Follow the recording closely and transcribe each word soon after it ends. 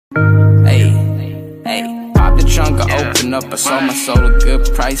growing up, I sold my soul a good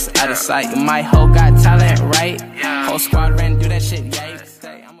price. Out of sight, my hoe got talent, right? Whole squad ran do that shit, yeah.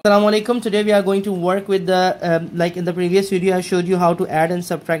 Assalamu alaikum. Today we are going to work with the like in the previous video I showed you how to add and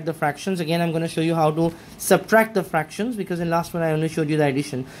subtract the fractions. Again I'm going to show you how to subtract the fractions, because in last one I only showed you the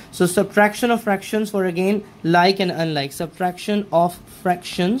addition. So subtraction of fractions for again like and unlike. Subtraction of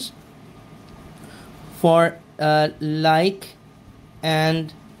fractions for like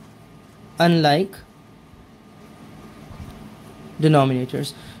and unlike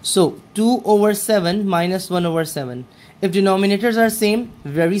denominators. So 2 over 7 minus 1 over 7. If denominators are same,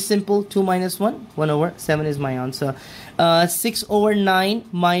 very simple, 2 minus 1, 1 over 7 is my answer. 6 over 9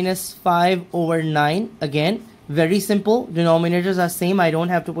 minus 5 over 9, again, very simple, denominators are same, I don't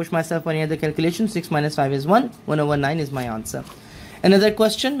have to push myself on any other calculation. 6 minus 5 is 1, 1 over 9 is my answer. Another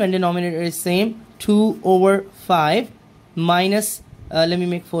question, when denominator is same, 2 over 5 minus, let me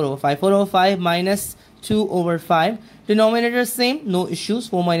make 4 over 5. 4 over 5 minus 2 over 5. Denominator is same, no issues,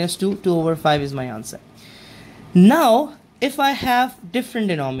 4 minus 2, 2 over 5 is my answer. Now, if I have different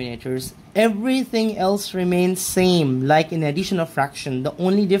denominators, everything else remains same, like in addition of fraction. The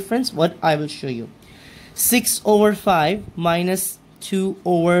only difference, what I will show you. 6 over 5 minus 2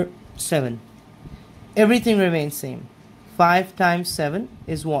 over 7. Everything remains same. 5 times 7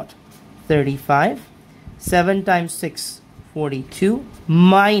 is what? 35. 7 times 6, 42.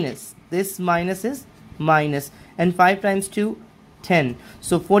 Minus, this minus is minus. And 5 times 2, 10.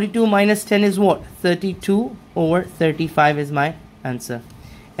 So 42 minus 10 is what? 32 over 35 is my answer.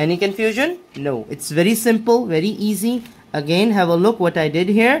 Any confusion? No. It's very simple, very easy. Again, have a look what I did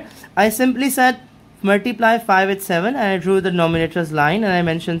here. I simply said multiply 5 with 7 and I drew the denominators line and I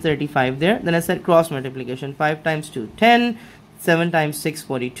mentioned 35 there. Then I said cross multiplication. 5 times 2, 10. 7 times 6,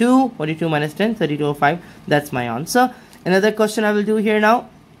 42. 42 minus 10, 32 over 5. That's my answer. Another question I will do here now.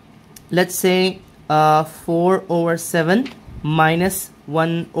 Let's say 4 over 7 minus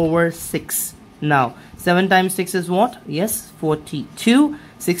 1 over 6. Now 7 times 6 is what? Yes, 42.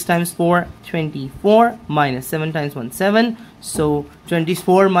 6 times 4, 24. Minus 7 times 1, 7. So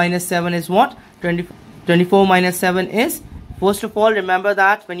 24 minus 7 is what? 24 minus 7 is, first of all, remember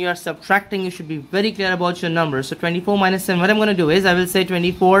that when you are subtracting you should be very clear about your numbers. So 24 minus 7, what I'm going to do is I will say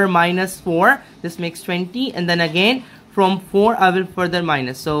 24 minus 4, this makes 20, and then again from 4 I will further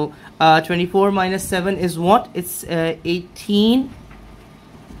minus. So 24 minus 7 is what? It's 18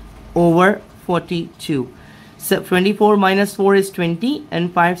 over 42. So 24 minus 4 is 20,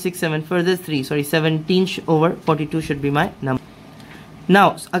 and 5, 6, 7 further 3. Sorry, 17 over 42 should be my number.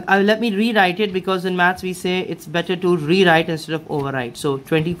 Now let me rewrite it, because in maths we say it's better to rewrite instead of overwrite. So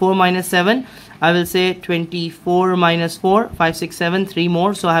 24 minus 7, I will say 24 minus 4, 5, 6, 7, 3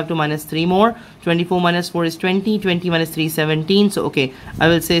 more. So I have to minus 3 more. 24 minus 4 is 20, 20 minus 3 is 17. So okay, I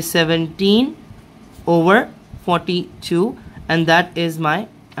will say 17 over 42, and that is my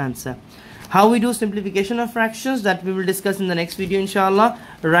answer. How we do simplification of fractions, that we will discuss in the next video inshallah.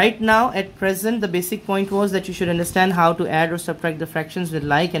 Right now at present the basic point was that you should understand how to add or subtract the fractions with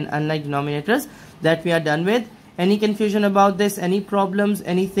like and unlike denominators. That we are done with. Any confusion about this, any problems,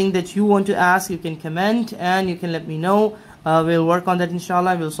 anything that you want to ask, you can comment and you can let me know. We'll work on that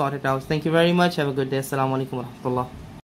inshallah. We'll sort it out. Thank you very much. Have a good day. Assalamu alaikum wa rahmatullah.